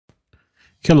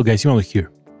Hello guys, Arnold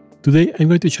here. Today I'm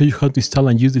going to show you how to install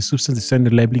and use the Substance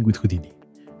Designer LiveLink with Houdini.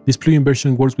 This plugin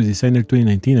version works with Designer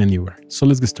 2019 and newer, so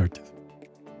let's get started.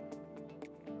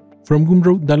 From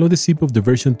Vray, download the zip of the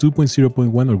version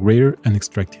 2.0.1 or greater and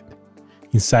extract it.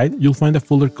 Inside, you'll find a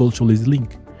folder called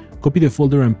LiveLink. Copy the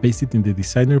folder and paste it in the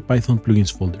Designer Python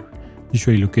plugins folder,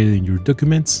 usually located in your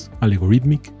Documents,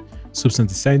 Algorithmic,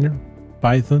 Substance Designer,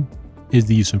 Python,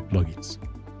 SD User plugins.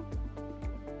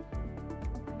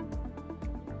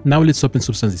 Now let's open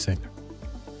Substance Designer.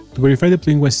 To verify the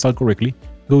plugin was installed correctly,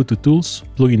 go to Tools,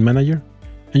 Plugin Manager,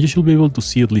 and you should be able to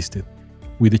see it listed,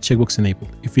 with the checkbox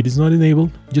enabled. If it is not enabled,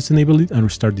 just enable it and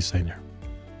restart Designer.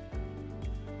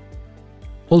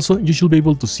 Also, you should be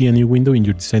able to see a new window in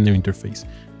your Designer interface,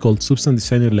 called Substance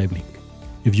Designer LiveLink.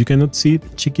 If you cannot see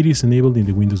it, check it is enabled in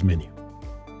the Windows menu.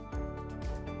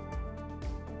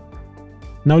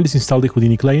 Now let's install the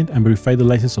Houdini client and verify the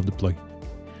license of the plugin.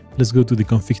 Let's go to the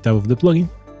Config tab of the plugin,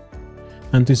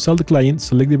 and to install the client,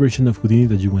 select the version of Houdini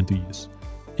that you want to use.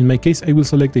 In my case, I will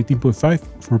select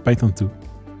 18.5 for Python 2.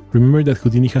 Remember that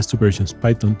Houdini has two versions,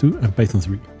 Python 2 and Python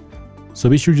 3. So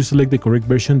be sure you select the correct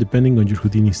version depending on your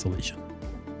Houdini installation.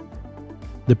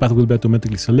 The path will be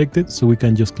automatically selected, so we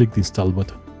can just click the Install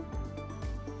button.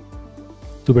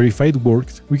 To verify it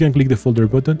worked, we can click the Folder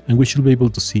button and we should be able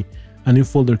to see a new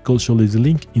folder called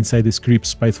LiveLink inside the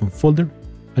Scripts Python folder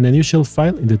and a new shell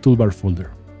file in the Toolbar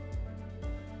folder.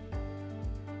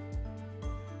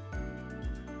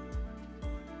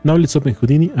 Now let's open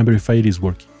Houdini and verify it is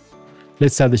working.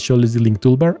 Let's add the Show LiveLink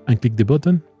toolbar and click the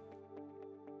button.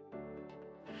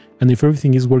 And if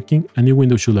everything is working, a new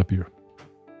window should appear.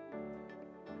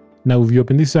 Now if you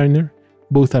open Designer,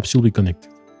 both apps should be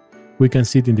connected. We can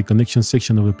see it in the connection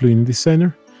section of the plugin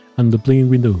Designer and the plugin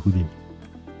window of Houdini.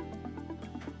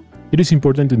 It is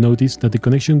important to notice that the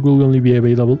connection will only be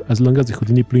available as long as the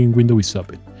Houdini plugin window is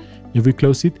open. If we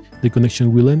close it, the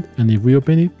connection will end, and if we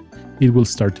open it, it will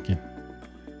start again.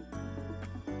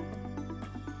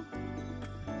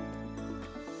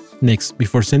 Next,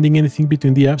 before sending anything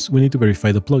between the apps, we need to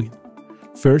verify the plugin.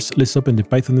 First, let's open the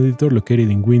Python editor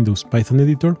located in Windows Python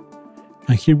Editor,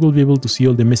 and here we'll be able to see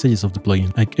all the messages of the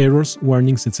plugin, like errors,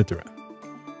 warnings, etc.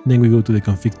 Then we go to the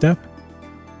Config tab,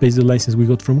 paste the license we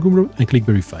got from Vray, and click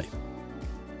Verify.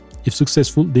 If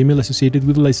successful, the email associated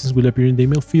with the license will appear in the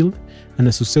email field, and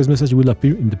a success message will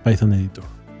appear in the Python editor.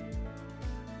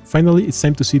 Finally, it's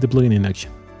time to see the plugin in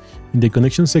action. In the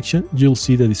connection section, you'll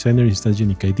see the Designer instance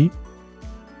unique ID,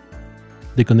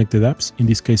 the connected apps, in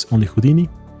this case only Houdini,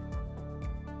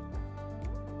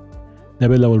 the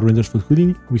available renders for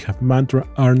Houdini. We have Mantra,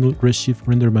 Arnold, Redshift,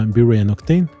 Renderman, Vray, and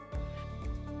Octane.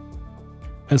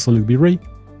 I'll select Vray,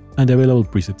 and the available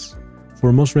presets.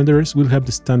 For most renderers, we'll have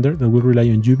the standard that will rely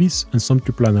on UVs and some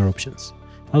triplanar options.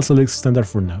 I'll select standard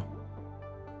for now.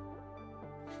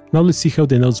 Now let's see how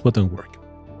the nodes button works.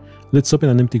 Let's open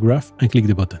an empty graph and click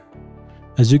the button.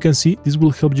 As you can see, this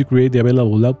will help you create the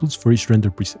available outputs for each render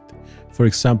preset. For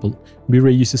example,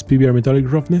 Vray uses PBR metallic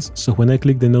roughness, so when I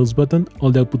click the nodes button, all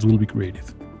the outputs will be created.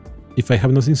 If I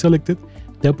have nothing selected,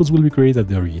 the outputs will be created at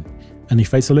the origin, and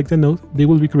if I select a node, they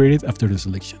will be created after the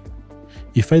selection.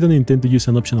 If I don't intend to use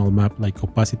an optional map like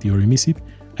opacity or emissive,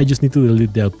 I just need to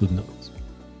delete the output nodes.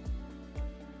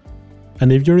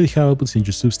 And if you already have outputs in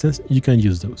your substance, you can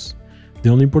use those. The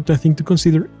only important thing to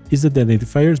consider is that the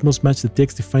identifiers must match the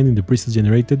text defined in the presets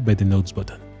generated by the nodes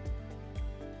button.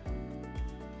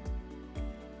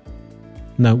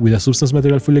 Now, with a substance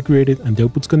material fully created and the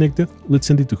outputs connected, let's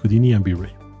send it to Houdini and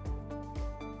Vray.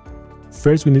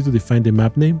 First, we need to define the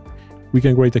map name. We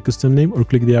can write a custom name or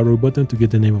click the arrow button to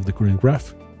get the name of the current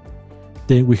graph.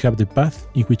 Then we have the path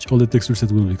in which all the texture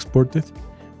sets will be exported.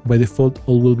 By default,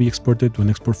 all will be exported to an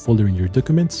export folder in your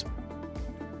documents.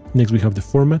 Next, we have the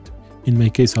format. In my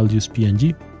case, I'll use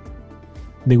PNG.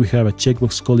 Then we have a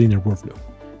checkbox called Inner Workflow.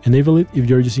 Enable it if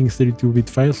you're using 32-bit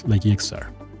files like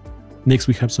EXR. Next,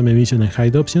 we have some emission and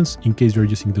hide options in case you're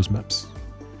using those maps.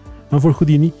 And for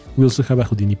Houdini, we also have a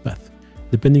Houdini path.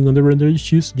 Depending on the render you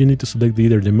choose, you need to select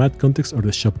either the matte context or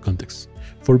the shop context.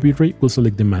 For Vray, we'll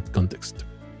select the matte context.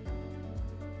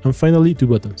 And finally, two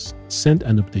buttons, Send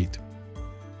and Update.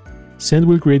 Send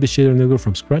will create the shader network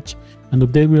from scratch, and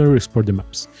Update will export the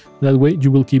maps. That way, you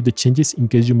will keep the changes in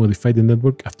case you modify the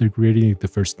network after creating it the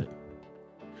first time.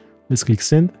 Let's click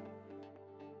Send.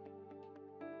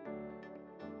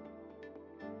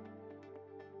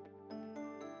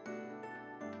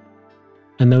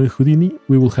 And now in Houdini,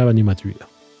 we will have a new material.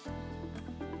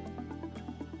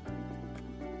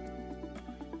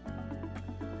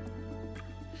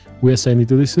 We assign it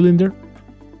to the cylinder,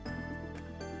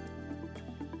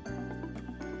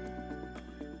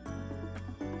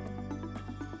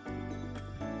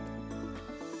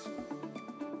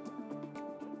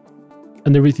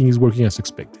 and everything is working as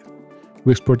expected.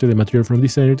 We exported the material from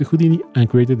Designer to Houdini and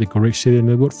created the correct shader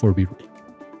network for Vray.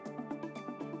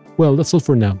 Well, that's all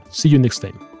for now. See you next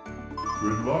time.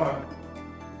 Good luck.